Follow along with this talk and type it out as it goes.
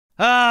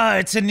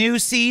It's a new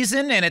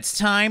season, and it's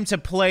time to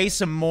play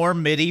some more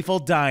Medieval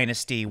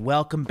Dynasty.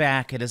 Welcome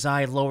back, it is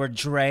I, Lord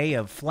Dre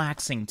of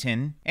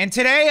Flaxington. And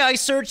today I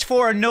searched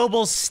for a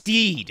noble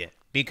steed.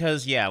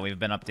 Because, yeah, we've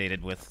been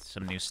updated with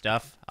some new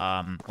stuff,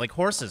 like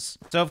horses.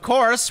 So, of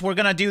course, we're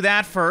gonna do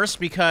that first,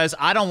 because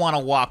I don't want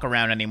to walk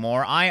around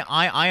anymore.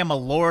 I am a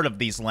lord of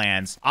these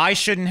lands. I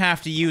shouldn't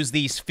have to use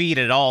these feet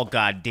at all,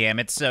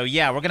 goddammit. So,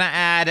 yeah, we're gonna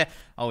add...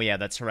 Oh, yeah,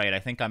 that's right. I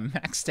think I'm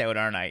maxed out,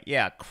 aren't I?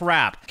 Yeah,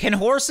 crap. Can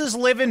horses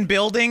live in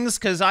buildings?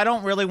 Because I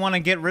don't really want to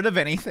get rid of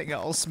anything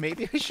else.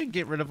 Maybe I should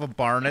get rid of a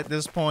barn at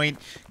this point.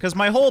 Because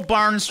my whole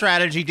barn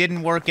strategy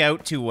didn't work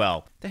out too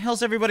well. The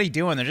hell's everybody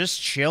doing? They're just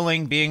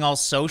chilling, being all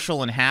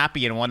social and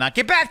happy and whatnot.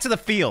 Get back to the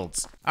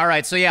fields. All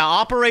right, so yeah,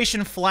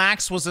 Operation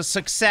Flax was a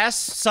success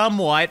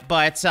somewhat,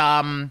 but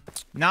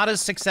not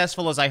as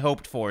successful as I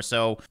hoped for.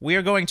 So we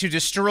are going to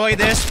destroy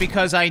this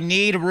because I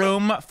need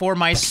room for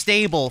my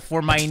stable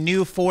for my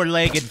new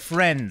four-legged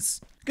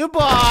friends.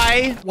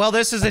 Goodbye! Well,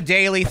 this is a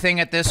daily thing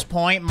at this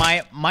point.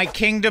 My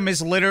kingdom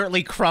is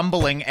literally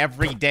crumbling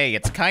every day.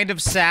 It's kind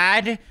of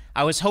sad.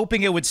 I was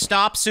hoping it would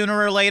stop sooner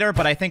or later,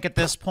 but I think at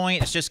this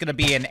point, it's just gonna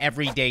be an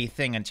everyday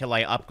thing until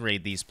I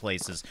upgrade these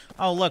places.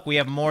 Oh, look, we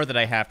have more that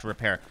I have to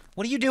repair.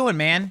 What are you doing,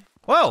 man?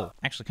 Whoa!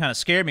 Actually kind of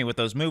scared me with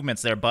those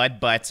movements there, bud,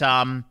 but,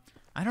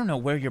 I don't know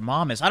where your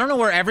mom is. I don't know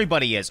where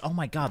everybody is. Oh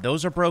my god,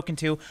 those are broken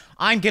too.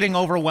 I'm getting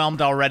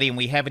overwhelmed already, and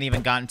we haven't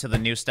even gotten to the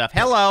new stuff.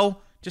 Hello!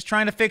 Just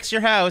trying to fix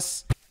your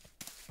house.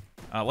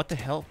 What the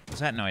hell was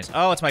that noise?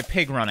 Oh, it's my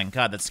pig running.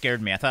 God, that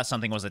scared me. I thought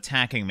something was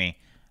attacking me.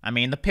 I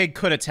mean, the pig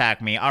could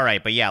attack me. All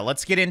right, but yeah,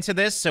 let's get into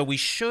this. So we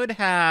should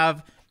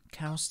have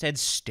Cowstead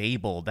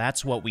Stable.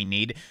 That's what we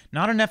need.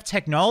 Not enough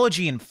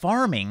technology in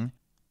farming.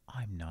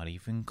 I'm not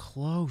even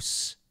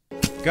close.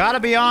 Gotta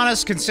be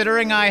honest,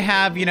 considering I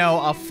have, you know,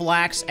 a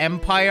flax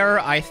empire,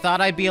 I thought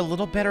I'd be a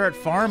little better at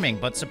farming,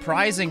 but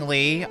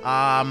surprisingly,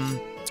 I'm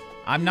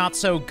not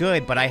so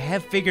good, but I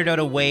have figured out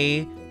a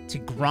way to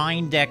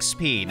grind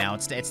XP. Now,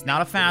 it's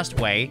not a fast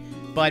way,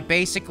 but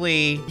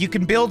basically, you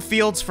can build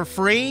fields for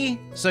free,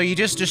 so you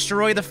just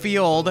destroy the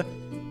field,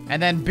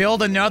 and then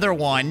build another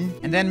one,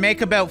 and then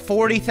make about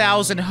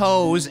 40,000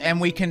 hoes, and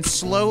we can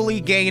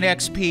slowly gain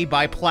XP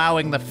by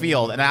plowing the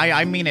field. And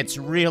I mean, it's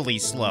really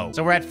slow.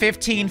 So we're at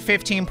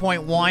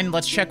 15.1.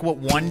 Let's check what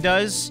 1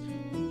 does.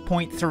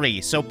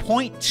 0.3. So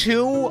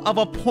 0.2 of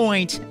a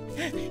point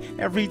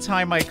every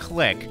time I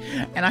click.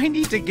 And I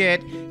need to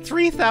get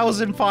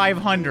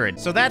 3,500.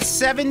 So that's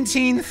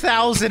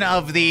 17,000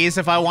 of these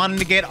if I wanted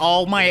to get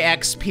all my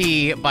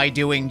XP by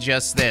doing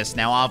just this.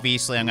 Now,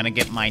 obviously, I'm gonna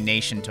get my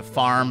nation to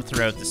farm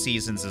throughout the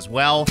seasons as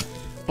well.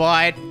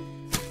 But,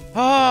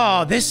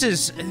 oh, this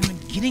is...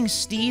 Getting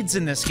steeds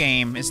in this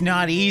game is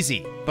not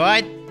easy.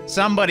 But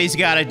somebody's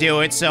gotta do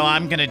it, so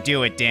I'm gonna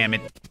do it, damn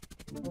it.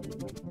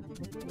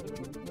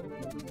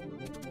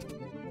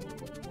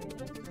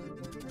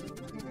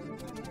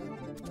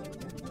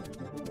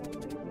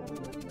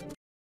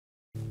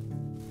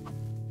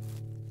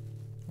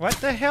 What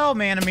the hell,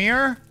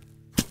 Manamir?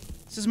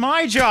 This is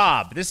my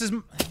job. This is...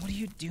 What are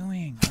you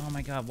doing? Oh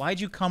my god, why'd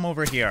you come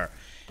over here?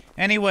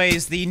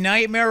 Anyways, the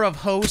nightmare of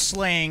hoe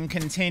slaying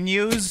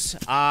continues.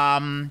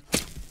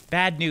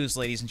 Bad news,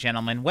 ladies and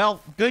gentlemen.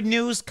 Well, good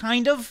news,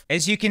 kind of.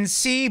 As you can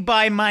see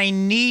by my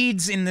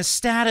needs in the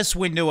status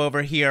window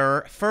over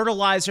here,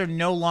 fertilizer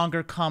no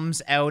longer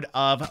comes out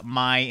of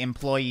my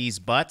employees'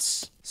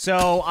 butts.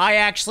 So, I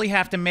actually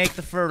have to make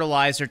the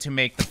fertilizer to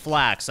make the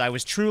flax. I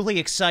was truly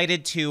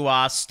excited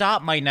to,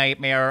 stop my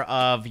nightmare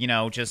of, you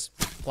know, just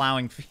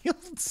plowing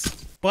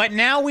fields. But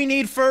now we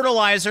need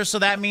fertilizer, so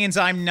that means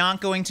I'm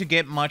not going to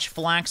get much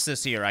flax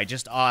this year. I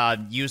just,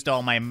 used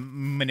all my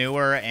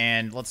manure,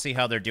 and let's see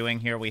how they're doing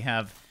here. We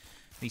have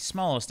the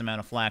smallest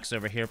amount of flax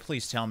over here.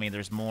 Please tell me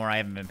there's more. I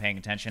haven't been paying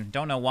attention.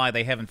 Don't know why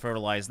they haven't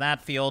fertilized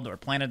that field, or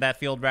planted that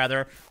field,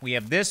 rather. We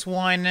have this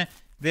one,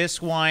 this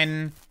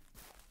one...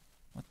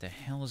 What the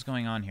hell is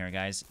going on here,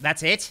 guys?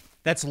 That's it?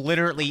 That's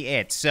literally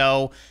it.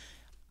 So,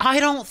 I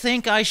don't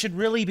think I should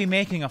really be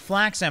making a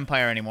flax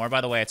empire anymore.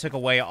 By the way, I took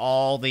away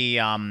all the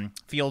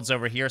fields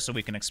over here so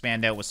we can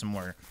expand out with some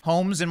more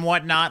homes and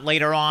whatnot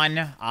later on.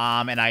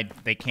 And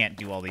they can't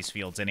do all these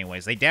fields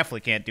anyways. They definitely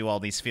can't do all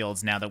these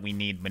fields now that we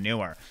need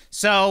manure.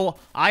 So,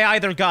 I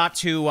either got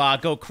to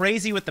go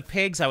crazy with the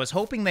pigs. I was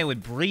hoping they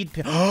would breed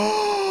pigs.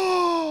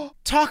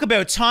 Talk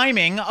about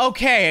timing.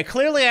 Okay,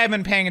 clearly I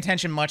haven't been paying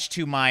attention much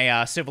to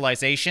my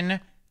civilization.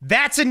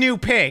 That's a new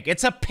pig.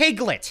 It's a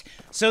piglet.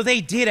 So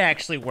they did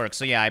actually work.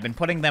 So yeah, I've been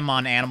putting them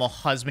on animal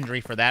husbandry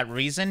for that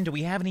reason. Do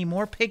we have any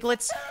more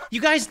piglets?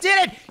 You guys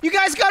did it! You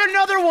guys got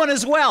another one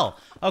as well!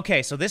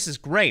 Okay, so this is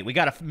great. We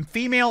got a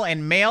female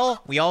and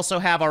male. We also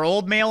have our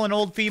old male and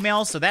old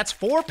female, so that's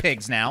 4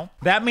 pigs now.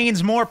 That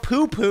means more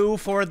poo-poo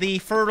for the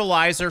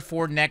fertilizer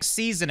for next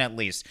season, at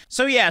least.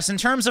 So yes, in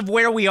terms of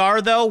where we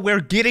are, though,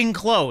 we're getting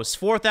close.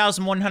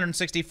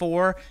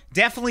 4,164.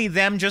 Definitely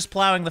them just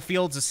plowing the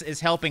fields is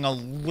helping a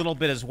little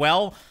bit as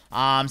well.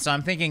 So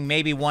I'm thinking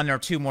maybe 1 or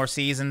 2 more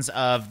seasons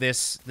of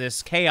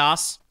this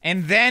chaos.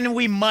 And then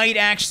we might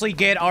actually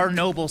get our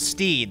noble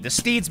steed. The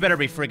steeds better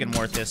be friggin'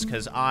 worth this,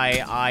 because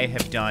I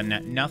have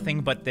done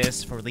nothing but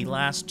this for the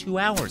last 2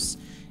 hours.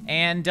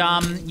 And,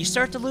 you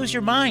start to lose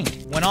your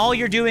mind. When all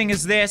you're doing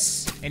is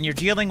this, and you're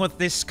dealing with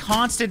this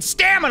constant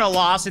stamina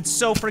loss, it's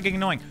so friggin'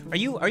 annoying.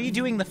 Are you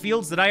doing the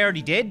fields that I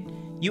already did?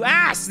 You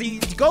ass!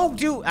 Go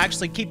do-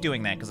 Actually, keep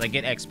doing that, because I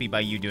get XP by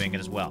you doing it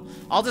as well.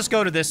 I'll just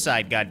go to this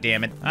side,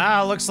 goddammit.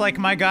 Looks like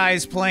my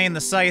guy's playing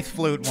the scythe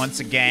flute once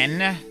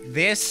again.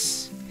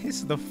 This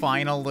is the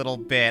final little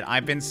bit.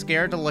 I've been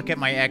scared to look at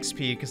my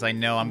XP, because I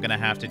know I'm gonna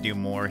have to do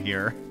more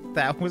here.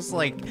 That was,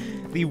 like,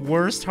 the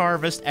worst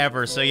harvest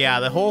ever. So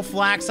yeah, the whole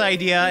flax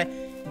idea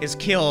is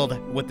killed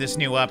with this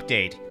new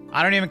update.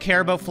 I don't even care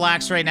about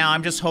flax right now.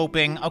 I'm just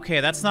hoping... Okay,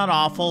 that's not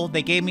awful.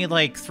 They gave me,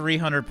 like,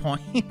 300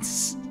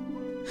 points.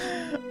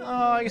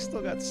 Oh, I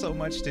still got so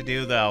much to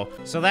do, though.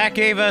 So that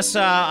gave us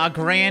a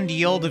grand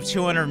yield of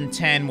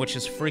 210, which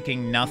is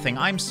freaking nothing.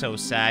 I'm so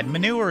sad.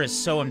 Manure is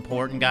so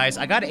important, guys.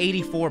 I got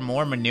 84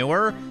 more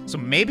manure, so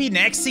maybe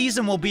next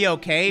season will be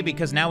okay,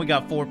 because now we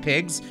got 4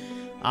 pigs.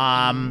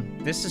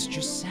 This is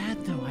just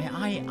sad, though.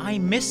 I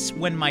miss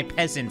when my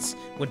peasants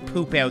would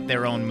poop out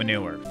their own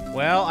manure.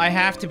 Well, I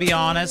have to be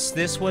honest,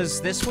 this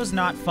was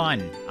not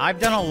fun. I've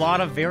done a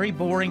lot of very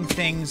boring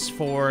things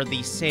for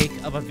the sake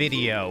of a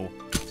video.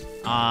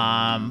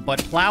 But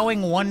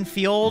plowing one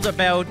field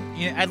about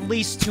at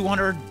least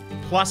 200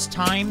 plus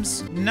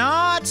times,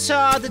 not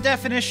the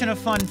definition of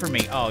fun for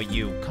me. Oh,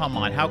 come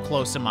on, how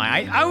close am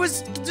I? I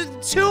was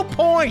 2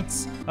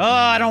 points. Oh,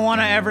 I don't want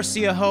to ever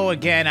see a hoe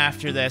again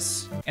after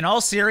this. In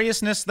all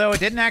seriousness, though, it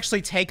didn't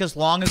actually take as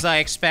long as I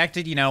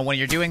expected. You know, when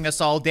you're doing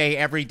this all day,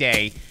 every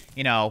day,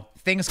 you know,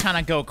 things kind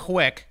of go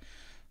quick.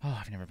 Oh,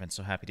 I've never been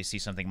so happy to see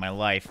something in my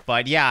life.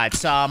 But yeah,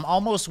 it's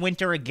almost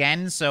winter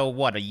again, so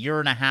what, 1.5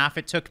 years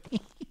it took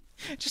me?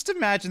 Just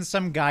imagine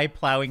some guy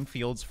plowing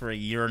fields for 1.5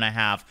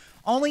 years,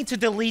 only to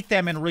delete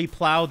them and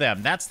replow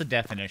them. That's the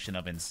definition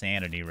of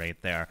insanity right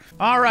there.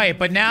 All right,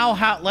 but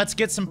now let's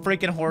get some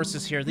freaking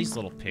horses here. These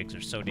little pigs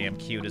are so damn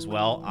cute as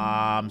well.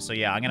 So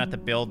yeah, I'm gonna have to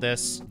build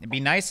this. It'd be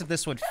nice if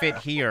this would fit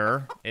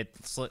here.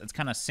 It's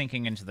kind of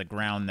sinking into the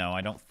ground, though.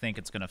 I don't think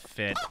it's gonna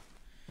fit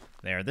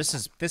there. This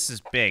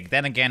is big.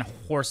 Then again,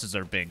 horses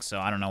are big, so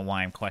I don't know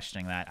why I'm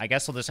questioning that. I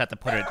guess I'll just have to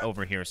put it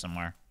over here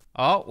somewhere.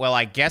 Oh, well,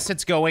 I guess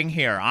it's going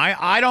here.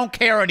 I don't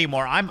care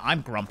anymore.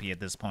 I'm grumpy at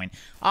this point.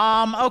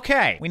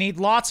 Okay. We need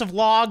lots of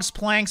logs,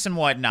 planks, and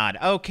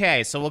whatnot.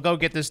 Okay, so we'll go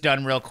get this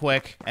done real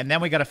quick, and then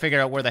we gotta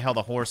figure out where the hell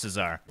the horses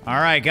are. All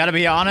right, gotta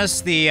be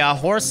honest, the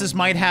horses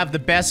might have the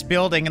best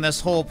building in this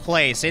whole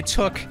place. It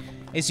took,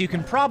 as you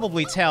can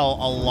probably tell,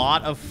 a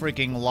lot of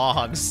freaking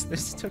logs.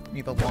 This took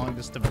me the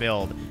longest to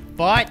build,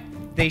 but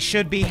they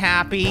should be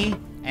happy.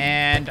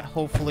 And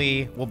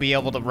hopefully we'll be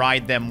able to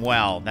ride them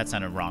well. That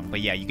sounded wrong,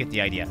 but yeah, you get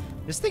the idea.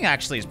 This thing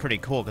actually is pretty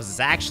cool because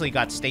it's actually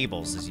got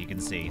stables, as you can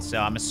see. So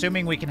I'm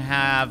assuming we can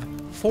have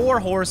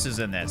 4 horses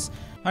in this.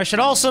 I should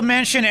also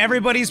mention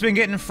everybody's been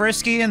getting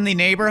frisky in the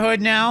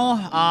neighborhood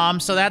now.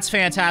 So that's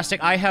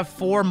fantastic. I have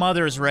 4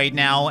 mothers right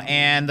now,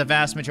 and the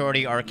vast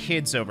majority are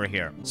kids over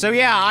here. So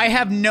yeah, I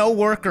have no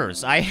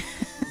workers.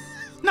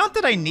 Not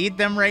that I need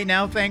them right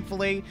now,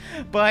 thankfully,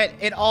 but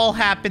it all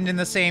happened in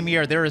the same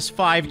year. There is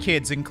 5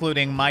 kids,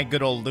 including my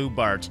good old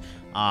Lubart,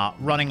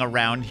 running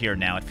around here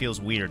now. It feels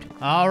weird.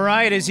 All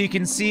right, as you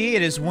can see,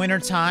 it is winter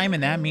time,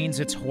 and that means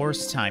it's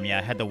horse time. Yeah,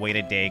 I had to wait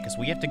a day, because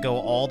we have to go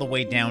all the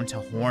way down to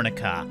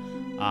Hornica.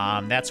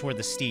 That's where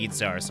the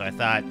steeds are, so I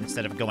thought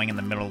instead of going in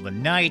the middle of the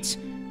night,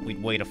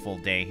 we'd wait a full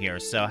day here.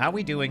 So how are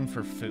we doing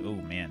for food? Oh,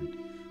 man.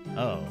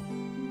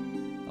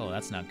 Oh,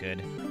 that's not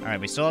good. All right,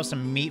 we still have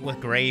some meat with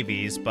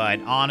gravies, but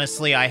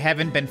honestly, I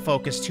haven't been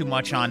focused too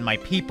much on my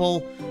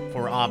people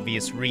for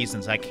obvious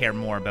reasons. I care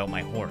more about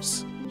my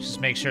horse. Just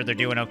make sure they're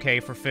doing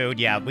okay for food.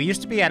 Yeah, we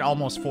used to be at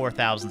almost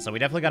 4,000, so we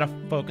definitely gotta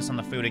focus on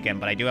the food again,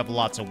 but I do have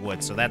lots of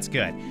wood, so that's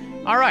good.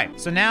 All right,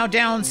 so now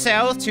down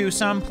south to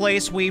some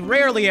place we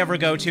rarely ever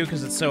go to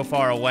because it's so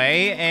far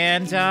away,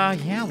 and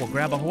yeah, we'll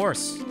grab a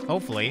horse.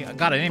 Hopefully.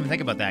 God, I didn't even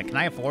think about that. Can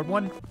I afford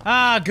one?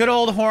 Good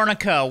old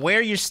Hornica. Where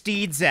are your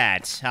steeds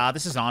at?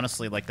 This is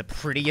honestly like the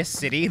prettiest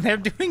city. They're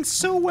doing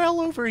so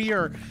well over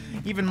here.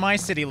 Even my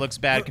city looks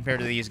bad compared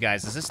to these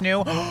guys. Is this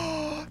new?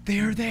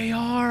 There they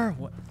are.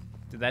 What?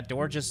 Did that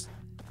door just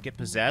get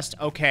possessed?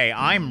 Okay,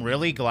 I'm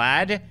really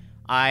glad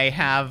I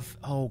have...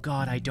 Oh,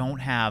 God, I don't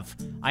have...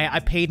 I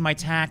paid my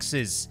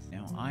taxes.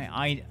 No,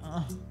 I'm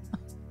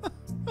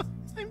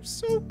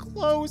so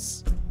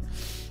close.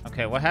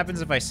 Okay, what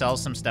happens if I sell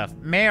some stuff?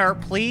 Mayor,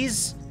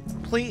 please?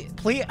 Please?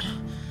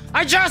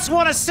 I just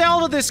want to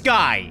sell to this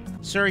guy!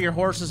 Sir, your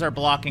horses are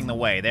blocking the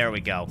way. There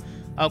we go.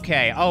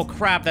 Okay, oh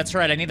crap, that's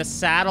right. I need a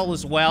saddle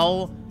as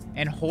well,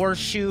 and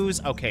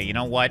horseshoes. Okay, you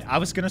know what? I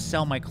was gonna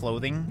sell my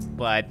clothing,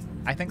 but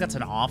I think that's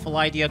an awful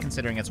idea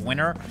considering it's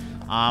winter.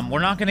 We're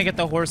not gonna get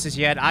the horses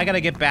yet. I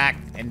gotta get back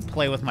and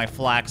play with my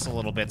flax a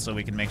little bit so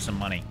we can make some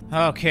money.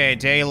 Okay,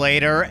 day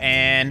later,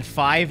 and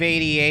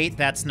 588,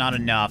 that's not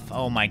enough.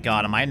 Oh my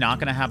god, am I not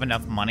gonna have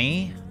enough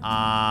money?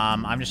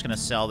 I'm just gonna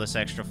sell this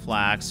extra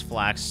flax,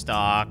 flax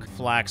stock,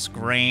 flax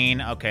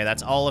grain. Okay,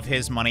 that's all of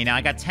his money. Now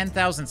I got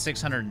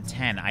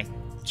 10,610. I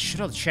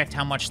should have checked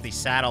how much the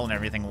saddle and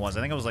everything was.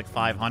 I think it was like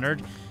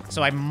 500.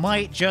 So I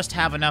might just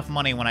have enough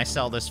money when I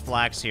sell this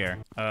flax here.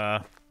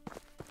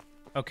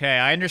 Okay,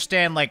 I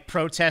understand, like,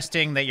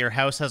 protesting that your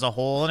house has a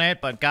hole in it,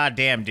 but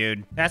goddamn,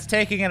 dude. That's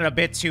taking it a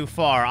bit too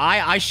far.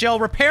 I shall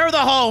repair the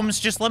homes,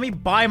 just let me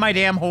buy my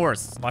damn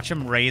horse. Watch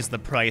him raise the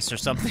price or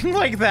something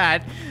like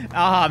that.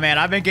 Oh, man,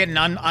 I've been getting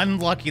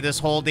unlucky this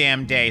whole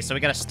damn day. So we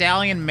got a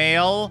stallion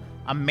male,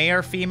 a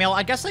mare female.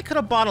 I guess I could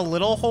have bought a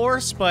little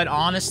horse, but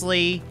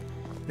honestly,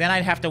 then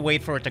I'd have to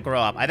wait for it to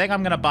grow up. I think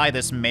I'm gonna buy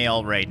this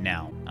male right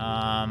now.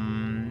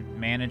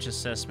 Manage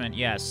assessment,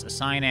 yes,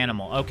 assign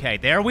animal. Okay,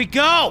 there we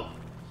go!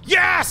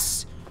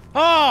 Yes!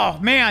 Oh,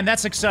 man,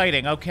 that's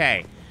exciting.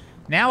 Okay.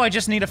 Now I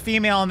just need a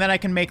female, and then I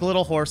can make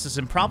little horses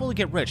and probably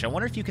get rich. I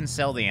wonder if you can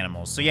sell the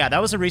animals. So, yeah,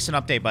 that was a recent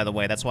update, by the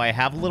way. That's why I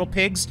have little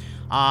pigs.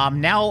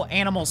 Now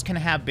animals can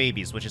have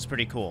babies, which is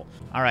pretty cool.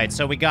 All right,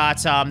 so we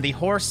got the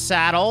horse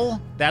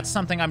saddle. That's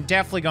something I'm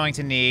definitely going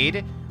to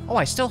need. Oh,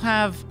 I still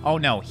have... Oh,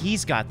 no,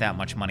 he's got that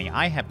much money.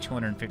 I have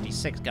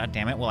 256. God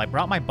damn it. Well, I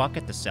brought my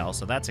bucket to sell,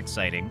 so that's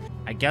exciting.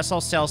 I guess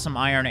I'll sell some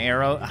iron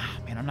arrow. Ah,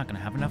 man, I'm not going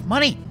to have enough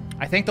money.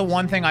 I think the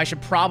one thing I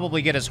should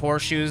probably get is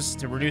horseshoes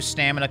to reduce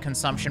stamina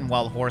consumption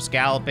while horse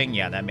galloping.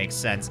 Yeah, that makes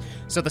sense.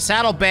 So the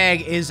saddle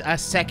bag is a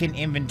second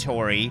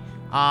inventory.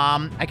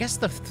 I guess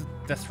the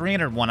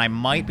 300 one I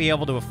might be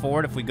able to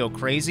afford if we go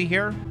crazy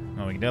here.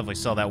 Oh, we can definitely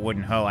sell that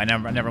wooden hoe. I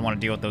never want to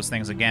deal with those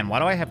things again. Why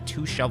do I have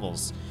 2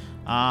 shovels?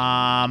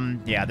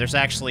 Yeah, there's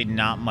actually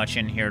not much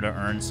in here to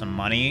earn some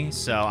money,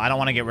 so I don't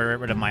want to get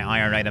rid of my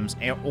iron items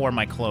or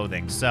my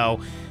clothing. So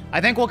I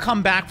think we'll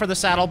come back for the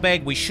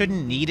saddlebag. We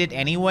shouldn't need it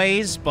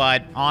anyways,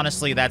 but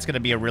honestly, that's going to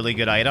be a really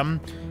good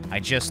item. I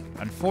just,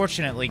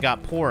 unfortunately,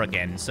 got poor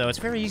again, so it's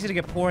very easy to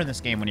get poor in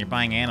this game when you're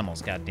buying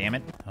animals, god damn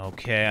it.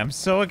 Okay, I'm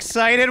so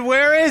excited.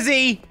 Where is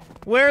he?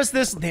 Where's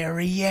this? There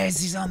he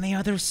is. He's on the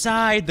other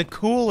side, the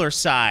cooler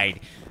side.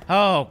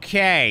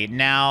 Okay,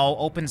 now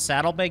open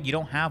saddlebag. You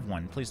don't have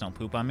one. Please don't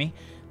poop on me.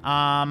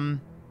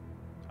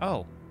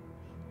 Oh.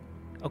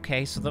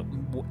 Okay, so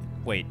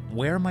wait,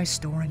 where am I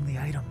storing the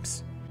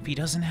items? If he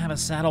doesn't have a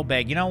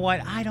saddlebag, you know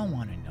what? I don't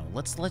want to know.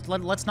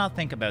 Let's not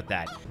think about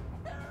that.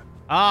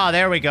 Ah,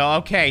 there we go.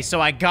 Okay,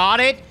 so I got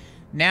it.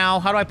 Now,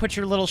 how do I put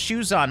your little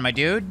shoes on, my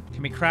dude?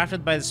 Can be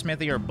crafted by the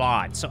smithy or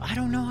bought. So I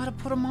don't know how to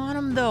put them on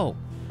him, though.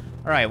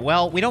 All right,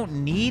 well, we don't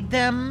need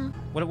them.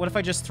 What if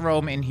I just throw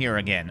them in here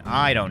again?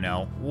 I don't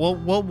know.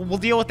 We'll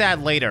deal with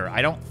that later.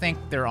 I don't think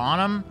they're on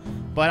him,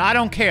 but I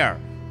don't care.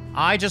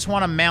 I just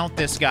want to mount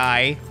this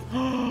guy.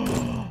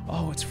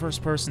 Oh, it's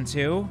first person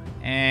too.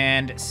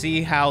 And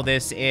see how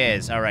this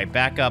is. All right,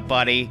 back up,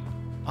 buddy.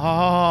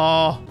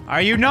 Oh,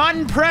 are you not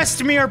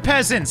impressed, mere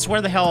peasants?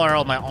 Where the hell are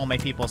all my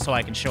people so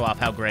I can show off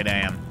how great I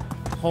am?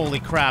 Holy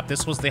crap,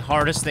 this was the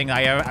hardest thing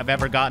I've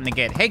ever gotten to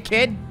get. Hey,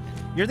 kid.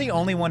 You're the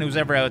only one who's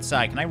ever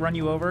outside. Can I run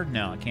you over?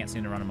 No, I can't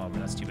seem to run him over.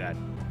 That's too bad.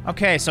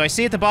 Okay, so I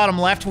see at the bottom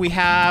left we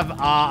have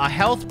a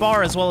health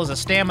bar as well as a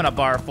stamina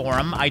bar for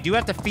him. I do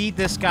have to feed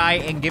this guy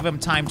and give him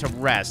time to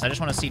rest. I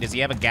just want to see, does he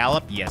have a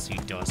gallop? Yes, he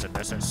does. And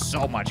this is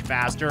so much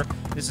faster.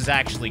 This is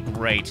actually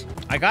great.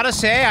 I gotta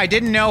say, I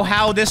didn't know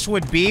how this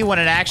would be when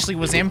it actually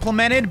was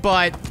implemented,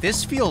 but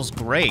this feels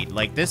great.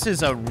 Like, this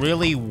is a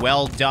really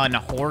well-done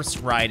horse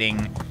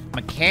riding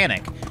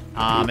mechanic.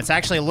 It's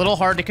actually a little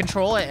hard to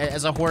control,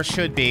 as a horse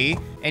should be.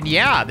 And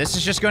yeah, this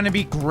is just going to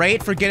be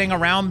great for getting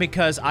around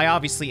because I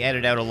obviously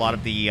edit out a lot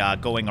of the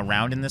going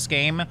around in this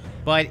game.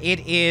 But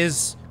it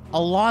is a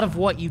lot of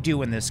what you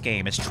do in this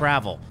game is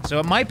travel. So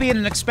it might be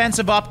an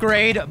expensive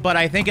upgrade, but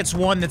I think it's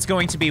one that's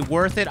going to be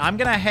worth it. I'm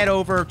going to head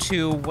over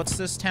to, what's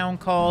this town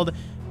called?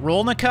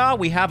 Rolnica.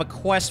 We have a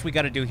quest we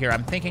got to do here.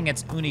 I'm thinking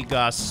it's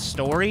Uniga's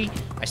story.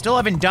 I still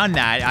haven't done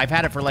that. I've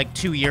had it for like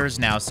 2 years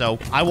now, so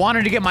I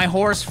wanted to get my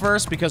horse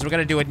first because we're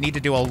gonna need to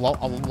do a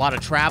lot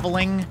of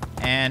traveling.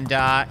 And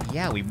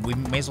yeah, we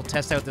may as well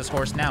test out this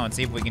horse now and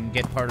see if we can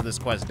get part of this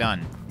quest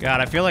done.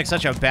 God, I feel like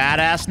such a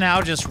badass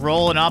now, just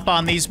rolling up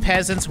on these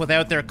peasants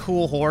without their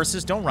cool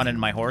horses. Don't run into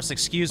my horse,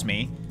 excuse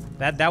me.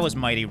 That was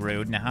mighty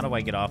rude. Now how do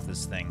I get off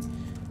this thing?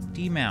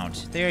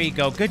 Demount. There you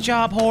go. Good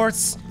job,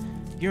 horse.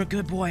 You're a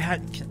good boy. I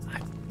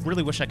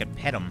really wish I could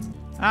pet him.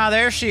 Ah,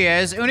 there she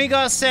is.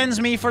 Uniga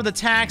sends me for the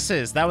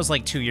taxes. That was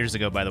like 2 years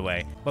ago, by the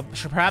way. But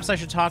perhaps I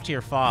should talk to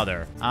your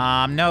father.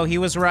 No, he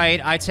was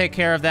right. I take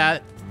care of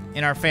that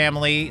in our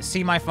family.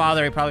 See my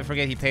father, he probably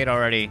forget he paid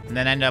already. And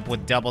then end up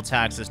with double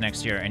taxes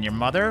next year. And your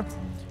mother?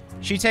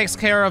 She takes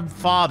care of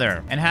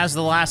father and has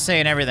the last say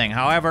in everything.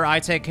 However, I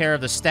take care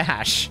of the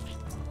stash.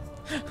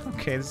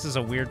 Okay, this is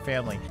a weird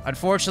family.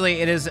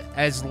 Unfortunately, it is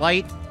as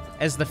light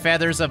as the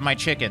feathers of my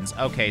chickens.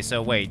 Okay,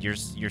 so wait,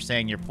 you're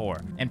saying you're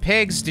poor. And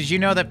pigs, did you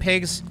know that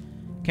pigs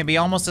can be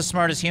almost as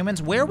smart as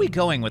humans. Where are we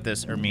going with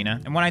this,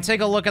 Ermina? And when I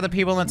take a look at the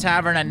people in the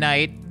tavern at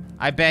night,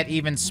 I bet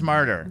even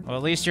smarter. Well,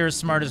 at least you're as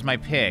smart as my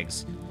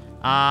pigs.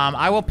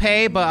 I will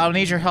pay, but I'll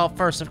need your help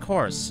first, of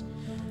course.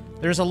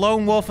 There's a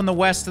lone wolf in the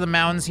west of the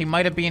mountains. He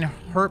might have been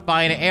hurt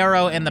by an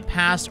arrow in the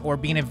past or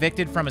been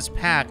evicted from his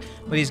pack,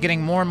 but he's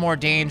getting more and more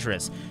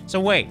dangerous. So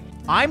wait,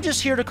 I'm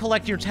just here to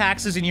collect your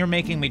taxes and you're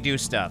making me do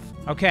stuff.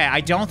 Okay,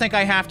 I don't think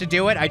I have to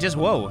do it.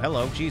 Whoa,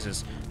 hello,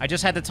 Jesus. I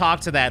just had to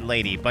talk to that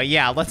lady. But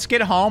yeah, let's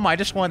get home. I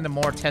just wanted to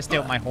more test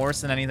out my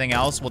horse than anything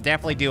else. We'll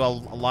definitely do a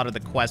lot of the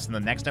quests in the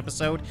next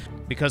episode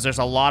because there's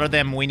a lot of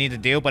them we need to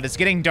do, but it's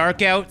getting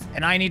dark out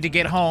and I need to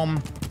get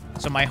home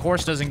so my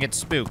horse doesn't get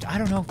spooked. I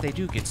don't know if they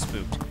do get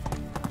spooked,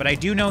 but I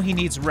do know he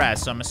needs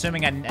rest, so I'm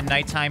assuming at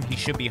nighttime he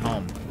should be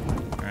home.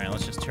 All right,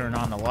 let's just turn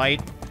on the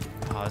light.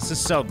 Oh, this is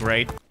so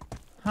great.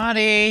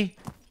 Honey,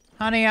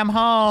 I'm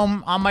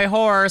home on my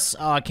horse.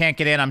 Oh, I can't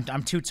get in.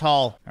 I'm too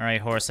tall. All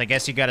right, horse, I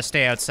guess you gotta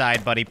stay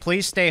outside, buddy.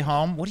 Please stay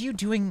home. What are you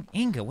doing,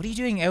 Inga? What are you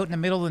doing out in the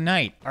middle of the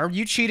night? Are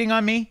you cheating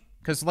on me?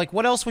 Because, like,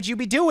 what else would you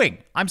be doing?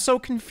 I'm so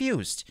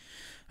confused.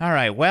 All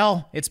right,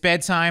 well, it's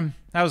bedtime.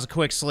 That was a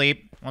quick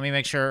sleep. Let me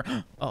make sure.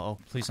 Uh-oh,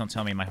 please don't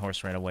tell me my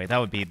horse right away. That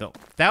would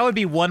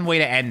be one way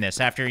to end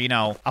this. After, you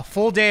know, a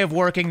full day of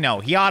working, no,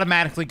 he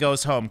automatically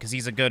goes home because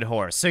he's a good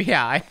horse. So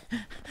yeah,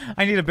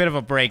 I need a bit of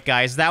a break,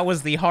 guys. That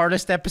was the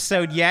hardest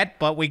episode yet,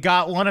 but we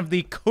got one of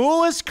the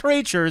coolest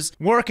creatures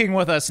working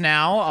with us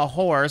now, a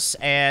horse.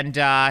 And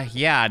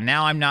yeah,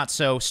 now I'm not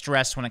so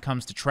stressed when it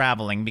comes to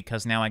traveling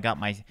because now I got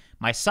my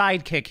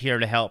sidekick here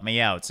to help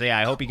me out. So yeah,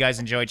 I hope you guys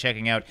enjoyed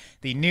checking out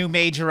the new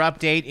major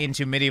update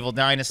into Medieval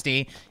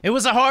Dynasty. It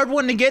was a hard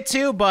one to get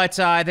to, but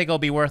I think it'll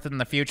be worth it in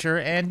the future.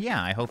 And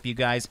yeah, I hope you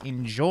guys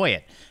enjoy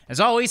it. As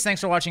always, thanks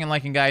for watching and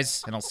liking,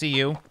 guys, and I'll see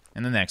you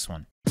in the next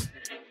one.